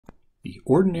the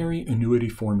ordinary annuity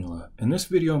formula. In this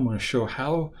video, I'm going to show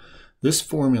how this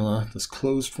formula, this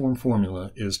closed form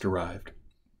formula, is derived.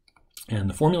 And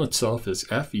the formula itself is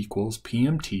F equals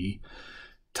PMT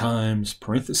times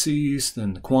parentheses,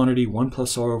 then the quantity 1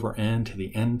 plus R over N to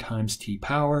the N times T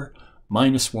power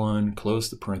minus 1, close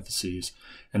the parentheses,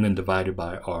 and then divided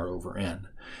by R over N.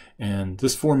 And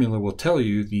this formula will tell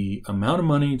you the amount of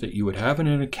money that you would have in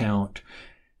an account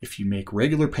if you make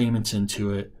regular payments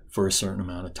into it for a certain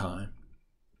amount of time.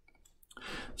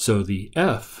 So the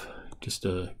F, just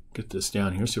to get this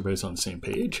down here so everybody's on the same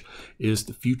page, is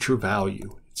the future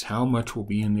value. It's how much will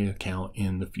be in the account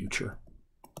in the future.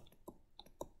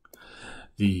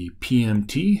 The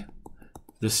PMT,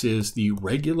 this is the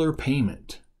regular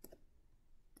payment.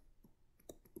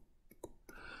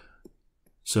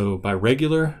 So by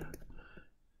regular,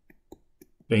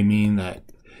 they mean that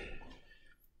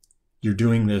you're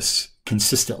doing this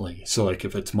consistently. So like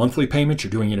if it's monthly payments,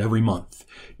 you're doing it every month.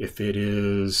 If it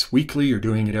is weekly, you're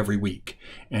doing it every week.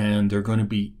 And they're going to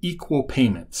be equal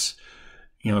payments.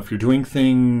 You know, if you're doing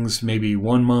things maybe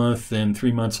 1 month, then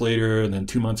 3 months later, then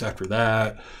 2 months after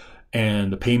that,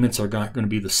 and the payments are not going to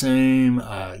be the same,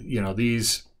 you know,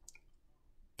 these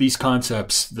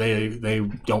concepts, they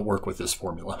don't work with this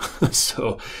formula.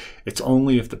 So it's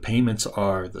only if the payments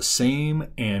are the same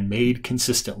and made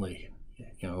consistently,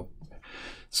 you know.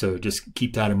 So just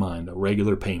keep that in mind. The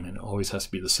regular payment always has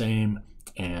to be the same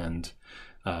and,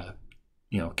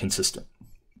 you know, consistent.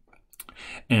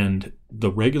 And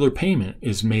the regular payment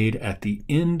is made at the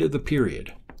end of the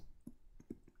period.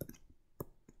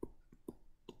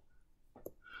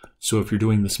 So if you're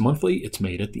doing this monthly, it's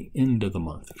made at the end of the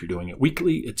month. If you're doing it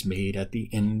weekly, it's made at the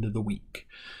end of the week.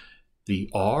 The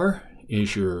R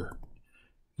is your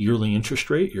yearly interest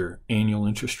rate, your annual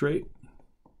interest rate.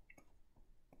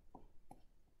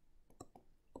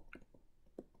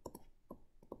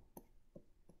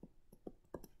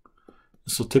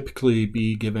 This will typically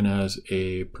be given as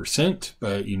a percent,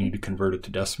 but you need to convert it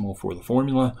to decimal for the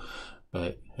formula.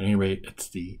 But at any rate, it's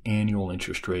the annual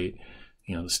interest rate,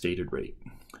 you know, the stated rate.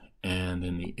 And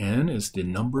then the N is the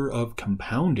number of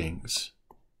compoundings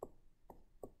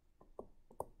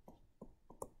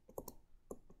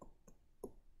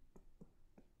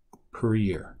per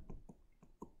year.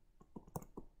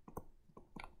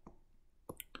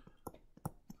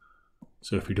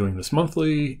 So if you're doing this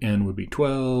monthly, N would be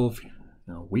 12,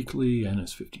 you know, weekly, N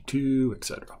is 52,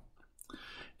 etc.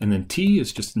 And then T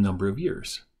is just the number of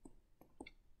years.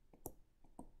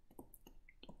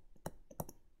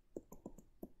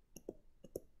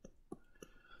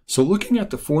 So looking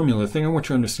at the formula, the thing I want you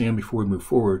to understand before we move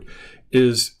forward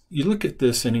is you look at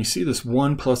this and you see this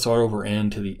 1 plus R over N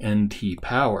to the NT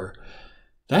power.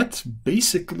 That's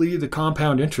basically the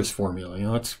compound interest formula. You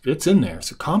know, it's in there.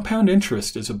 So compound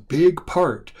interest is a big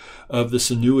part of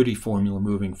this annuity formula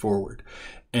moving forward.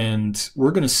 And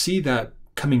we're going to see that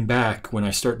coming back when I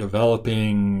start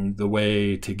developing the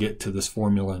way to get to this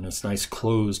formula in this nice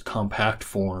closed compact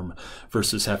form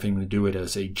versus having to do it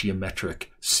as a geometric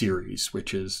series,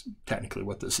 which is technically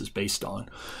what this is based on.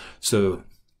 So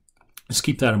just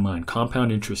keep that in mind.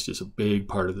 Compound interest is a big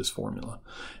part of this formula.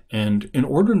 And in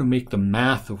order to make the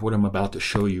math of what I'm about to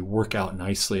show you work out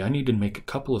nicely, I need to make a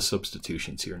couple of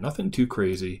substitutions here. Nothing too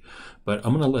crazy, but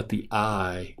I'm going to let the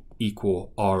I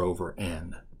equal R over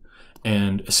N.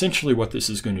 And essentially what this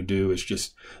is going to do is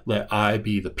just let I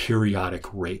be the periodic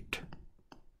rate.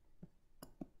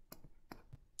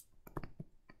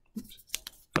 Oops,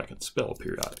 if I can spell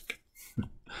periodic.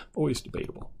 Always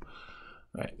debatable.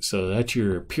 All right, so that's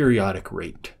your periodic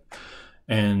rate.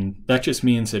 And that just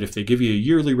means that if they give you a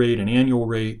yearly rate, an annual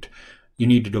rate, you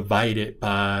need to divide it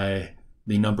by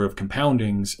the number of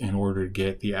compoundings in order to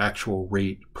get the actual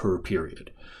rate per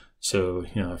period. So,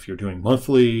 you know, if you're doing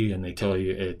monthly and they tell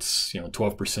you it's, you know,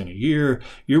 12% a year,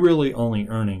 you're really only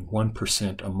earning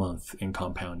 1% a month in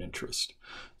compound interest.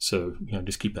 So, you know,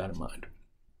 just keep that in mind.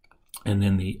 And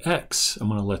then the X, I'm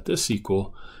going to let this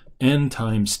equal N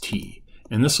times T.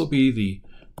 And this will be the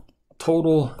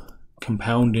total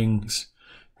compoundings,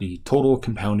 the total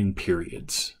compounding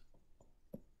periods.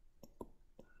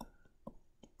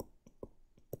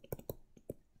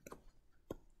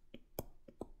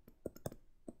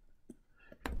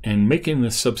 And making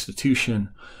this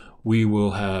substitution, we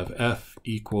will have F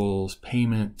equals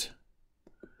payment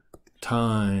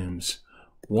times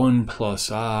 1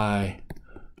 plus I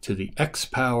to the X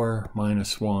power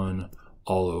minus 1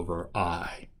 all over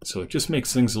I. So it just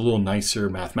makes things a little nicer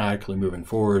mathematically moving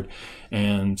forward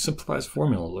and simplifies the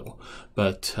formula a little.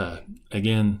 But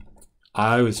again,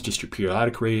 I was just your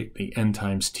periodic rate, the N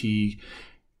times T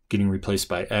getting replaced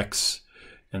by X.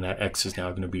 and that x is now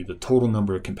going to be the total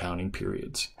number of compounding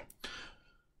periods.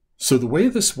 So the way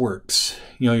this works,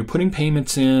 you're putting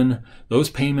payments in,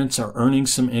 those payments are earning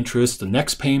some interest. The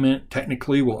next payment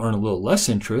technically will earn a little less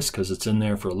interest because it's in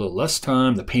there for a little less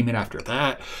time. The payment after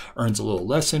that earns a little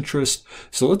less interest.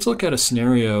 So let's look at a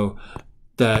scenario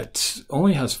that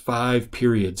only has 5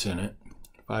 periods in it,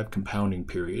 5 compounding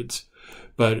periods.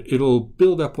 But it'll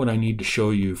build up what I need to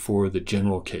show you for the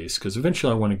general case, because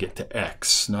eventually I want to get to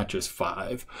x, not just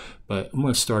 5. But I'm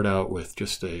going to start out with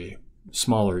just a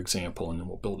smaller example and then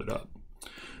we'll build it up.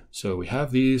 So we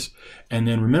have these, and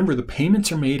then remember the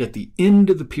payments are made at the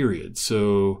end of the period.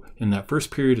 So in that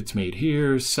first period it's made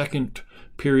here, second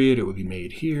period it would be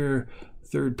made here,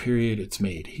 third period it's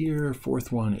made here,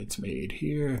 fourth one it's made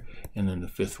here, and then the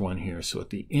fifth one here. So at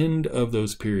the end of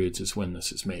those periods is when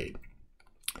this is made.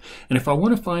 And if I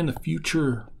want to find the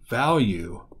future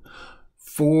value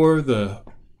for the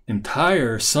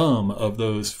entire sum of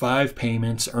those 5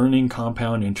 payments earning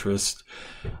compound interest,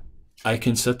 I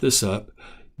can set this up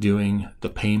doing the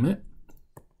payment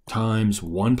times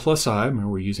 1 plus I. Remember,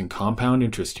 we're using compound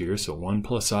interest here, so 1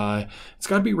 plus I. It's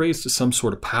got to be raised to some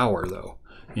sort of power, though.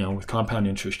 With compound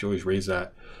interest, you always raise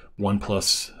that 1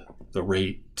 plus the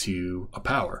rate to a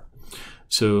power.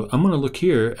 So I'm going to look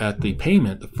here at the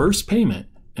payment, the first payment,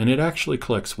 and it actually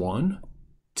collects 1,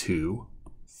 2,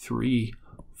 3,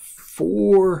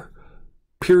 4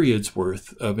 periods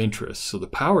worth of interest. So the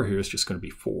power here is just going to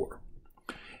be 4.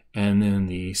 And then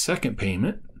the second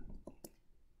payment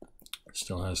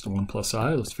still has the 1 plus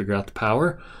I. Let's figure out the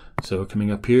power. So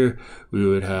coming up here, we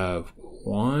would have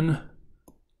 1,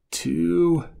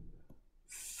 2,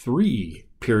 3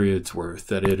 periods worth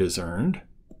that it has earned.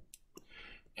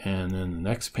 And then the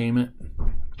next payment,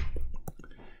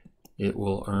 it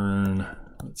will earn,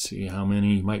 let's see how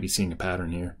many, you might be seeing a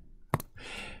pattern here.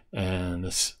 And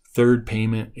this third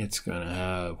payment, it's going to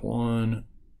have 1,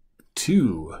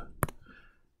 2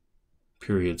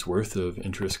 periods worth of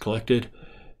interest collected.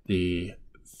 The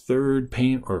third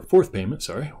payment, or fourth payment,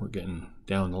 sorry, we're getting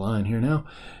down the line here now.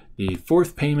 The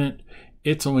fourth payment,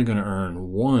 it's only going to earn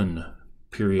 1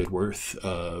 period worth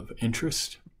of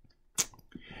interest.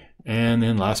 And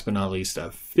then last but not least,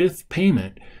 that fifth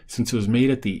payment, since it was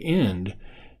made at the end,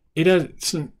 it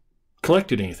hasn't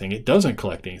collected anything. It doesn't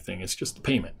collect anything. It's just the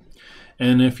payment.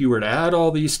 And if you were to add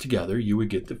all these together, you would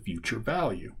get the future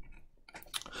value.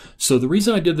 So the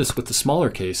reason I did this with the smaller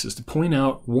case is to point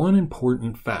out one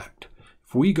important fact.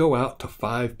 If we go out to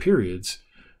 5 periods,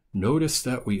 notice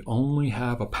that we only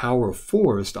have a power of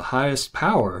 4 as the highest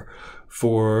power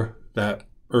for that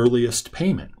earliest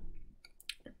payment.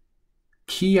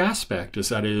 Key aspect is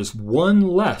that it is 1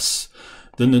 less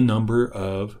than the number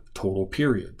of total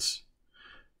periods.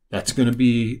 That's going to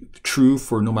be true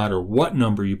for no matter what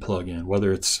number you plug in,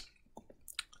 whether it's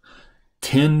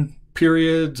 10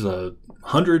 periods,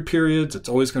 100 periods, it's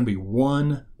always going to be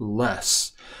 1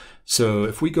 less. So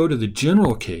if we go to the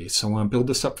general case, I want to build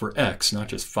this up for x, not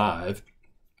just 5.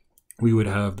 We would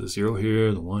have the 0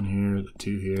 here, the 1 here, the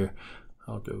 2 here.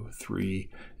 I'll go 3,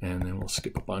 and then we'll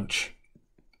skip a bunch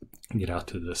and get out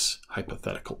to this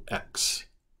hypothetical x.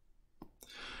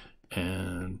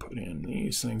 And put in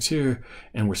these things here.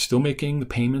 And we're still making the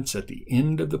payments at the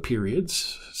end of the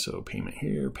periods. So payment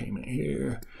here, payment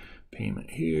here,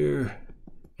 payment here,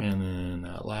 and then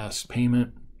that last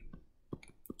payment.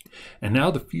 And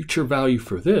now the future value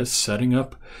for this, setting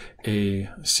up a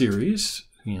series,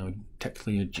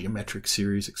 technically a geometric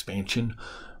series expansion,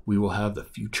 we will have the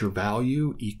future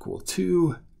value equal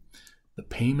to the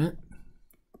payment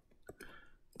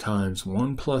times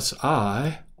 1 plus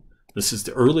I. This is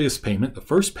the earliest payment, the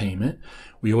first payment.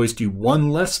 We always do 1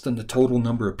 less than the total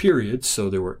number of periods, so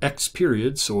there were x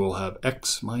periods, so we'll have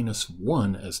x minus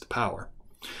 1 as the power.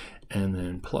 And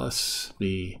then plus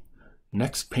the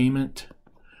next payment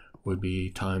would be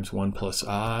times 1 plus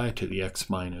I to the x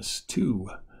minus 2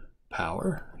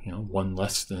 power, 1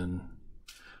 less than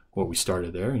what we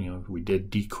started there. We did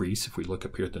decrease. If we look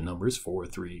up here at the numbers, 4,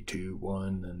 3, 2,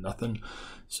 1, and nothing.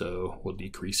 So we'll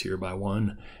decrease here by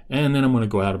 1. And then I'm going to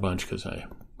go out a bunch because I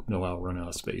know I'll run out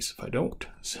of space if I don't.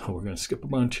 So we're going to skip a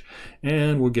bunch.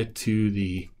 And we'll get to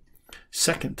the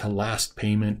second to last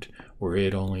payment where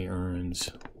it only earns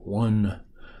 1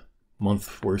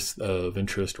 month worth of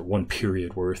interest, or 1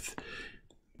 period worth.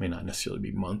 May not necessarily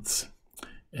be months.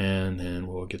 And then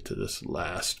we'll get to this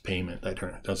last payment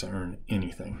that doesn't earn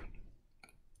anything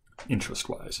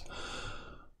interest-wise.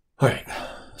 All right,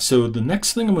 so the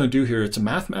next thing I'm going to do here, it's a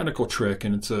mathematical trick,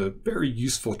 and it's a very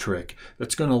useful trick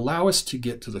that's going to allow us to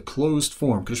get to the closed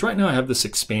form. Because right now I have this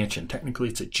expansion. Technically,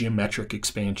 it's a geometric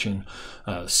expansion,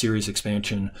 series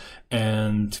expansion,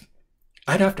 and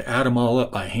I'd have to add them all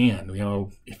up by hand.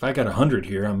 If I got 100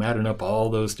 here, I'm adding up all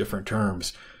those different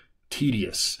terms.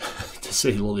 Tedious, to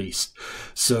say the least.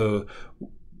 So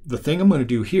the thing I'm going to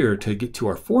do here to get to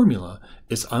our formula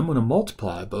is I'm going to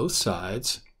multiply both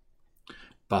sides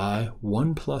by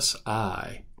 1 plus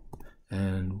I.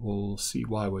 And we'll see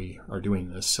why we are doing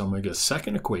this. So I'm going to get a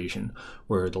second equation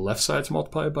where the left side is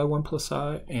multiplied by 1 plus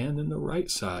I, and then the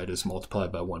right side is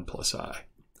multiplied by 1 plus I.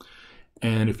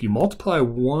 And if you multiply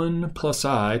 1 plus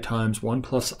I times 1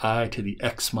 plus I to the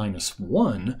x minus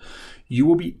 1, you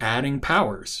will be adding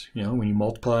powers. When you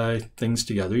multiply things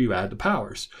together, you add the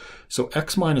powers. So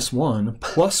x minus 1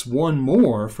 plus 1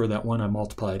 more for that one I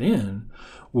multiplied in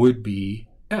would be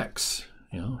x.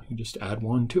 You just add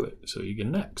 1 to it, so you get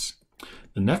an x.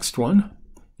 The next one,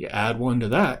 you add 1 to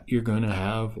that, you're going to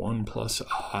have 1 plus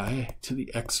I to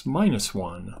the x minus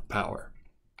 1 power.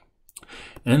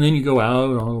 And then you go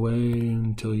out all the way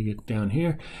until you get down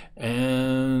here.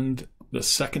 And the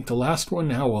second to last one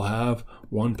now will have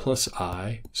 1 plus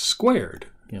I squared.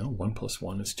 1 plus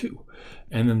 1 is 2.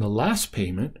 And then the last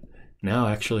payment now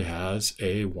actually has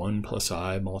a 1 plus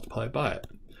I multiplied by it.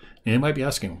 And you might be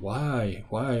asking, why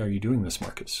are you doing this,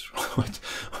 Marcus? What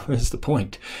is the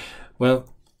point?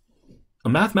 Well, a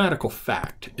mathematical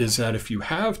fact is that if you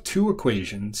have two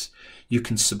equations, you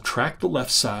can subtract the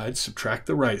left sides, subtract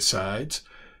the right sides,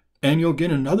 and you'll get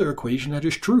another equation that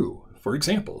is true. For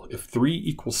example, if 3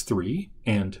 equals 3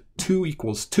 and 2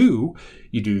 equals 2,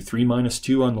 you do 3 minus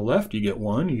 2 on the left, you get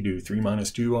 1. You do 3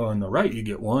 minus 2 on the right, you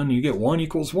get 1. You get 1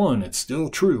 equals 1. It's still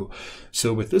true.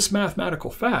 So with this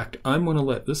mathematical fact, I'm going to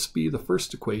let this be the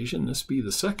first equation, this be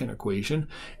the second equation,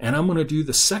 and I'm going to do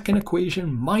the second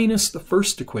equation minus the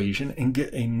first equation and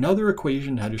get another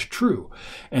equation that is true.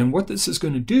 And what this is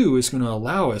going to do is going to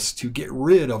allow us to get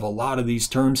rid of a lot of these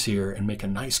terms here and make a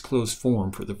nice closed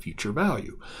form for the future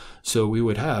value. So we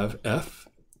would have f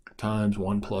times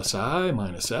 1 plus I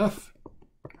minus f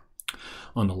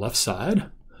on the left side.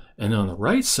 And on the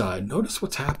right side, notice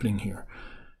what's happening here.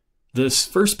 This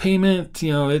first payment,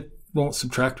 it won't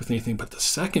subtract with anything, but the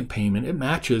second payment, it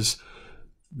matches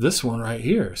this one right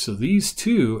here. So these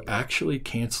two actually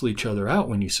cancel each other out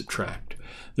when you subtract.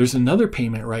 There's another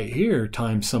payment right here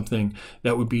times something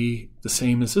that would be the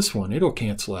same as this one. It'll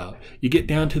cancel out. You get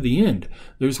down to the end.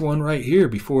 There's one right here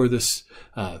before this,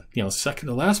 second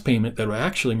to last payment that will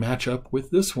actually match up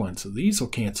with this one. So these will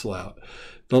cancel out.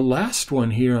 The last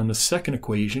one here on the second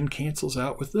equation cancels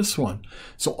out with this one.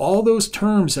 So all those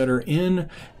terms that are in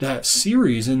that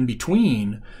series in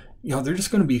between, they're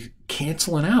just going to be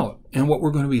canceling out. And what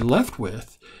we're going to be left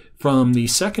with from the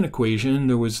second equation,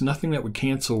 there was nothing that would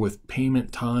cancel with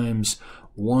payment times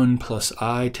 1 plus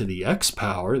I to the x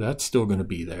power. That's still going to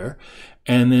be there.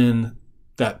 And then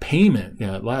that payment,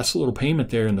 that last little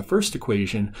payment there in the first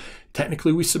equation,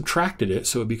 technically we subtracted it,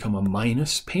 so it become a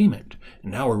minus payment.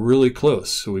 And now we're really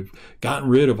close. So we've gotten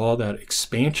rid of all that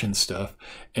expansion stuff,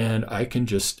 and I can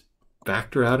just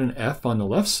factor out an f on the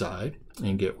left side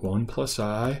and get 1 plus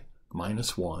I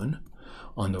minus 1.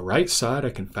 On the right side, I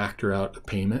can factor out the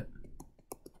payment,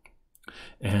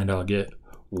 and I'll get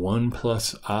 1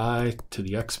 plus I to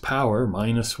the x power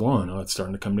minus 1. Oh, it's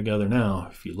starting to come together now.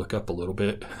 If you look up a little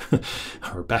bit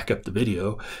or back up the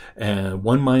video, and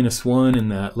 1 minus 1 in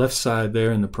that left side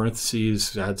there in the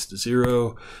parentheses adds to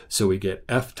 0. So we get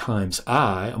f times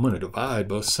I. I'm going to divide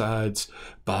both sides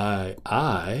by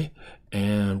I,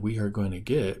 and we are going to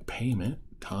get payment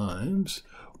times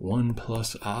 1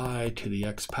 plus I to the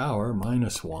x power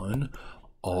minus 1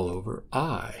 all over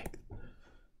I.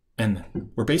 And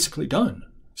we're basically done.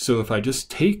 So if I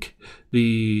just take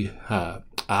the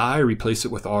I, replace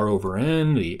it with r over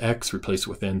n, the x, replace it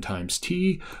with n times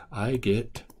t, I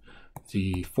get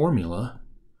the formula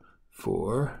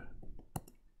for,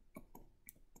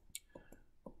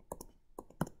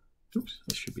 oops,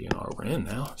 this should be an r over n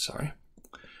now, sorry,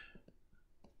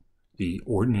 the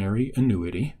ordinary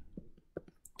annuity.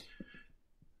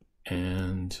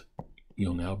 And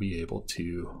you'll now be able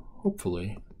to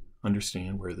hopefully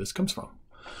understand where this comes from.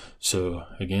 So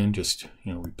again, just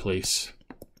replace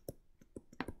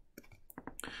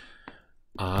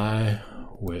I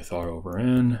with r over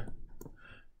n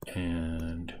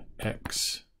and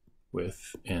x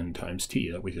with n times t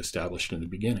that we established in the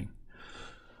beginning.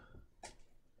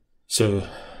 So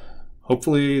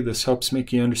hopefully this helps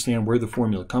make you understand where the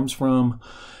formula comes from.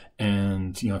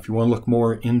 And if you want to look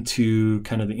more into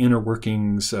kind of the inner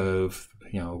workings of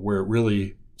where it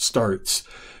really starts,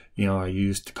 I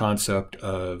used the concept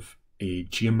of a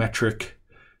geometric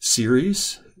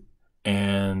series,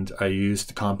 and I used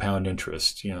the compound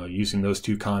interest. Using those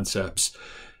two concepts,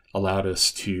 allowed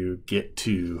us to get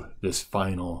to this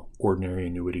final ordinary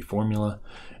annuity formula,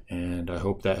 and I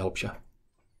hope that helps you.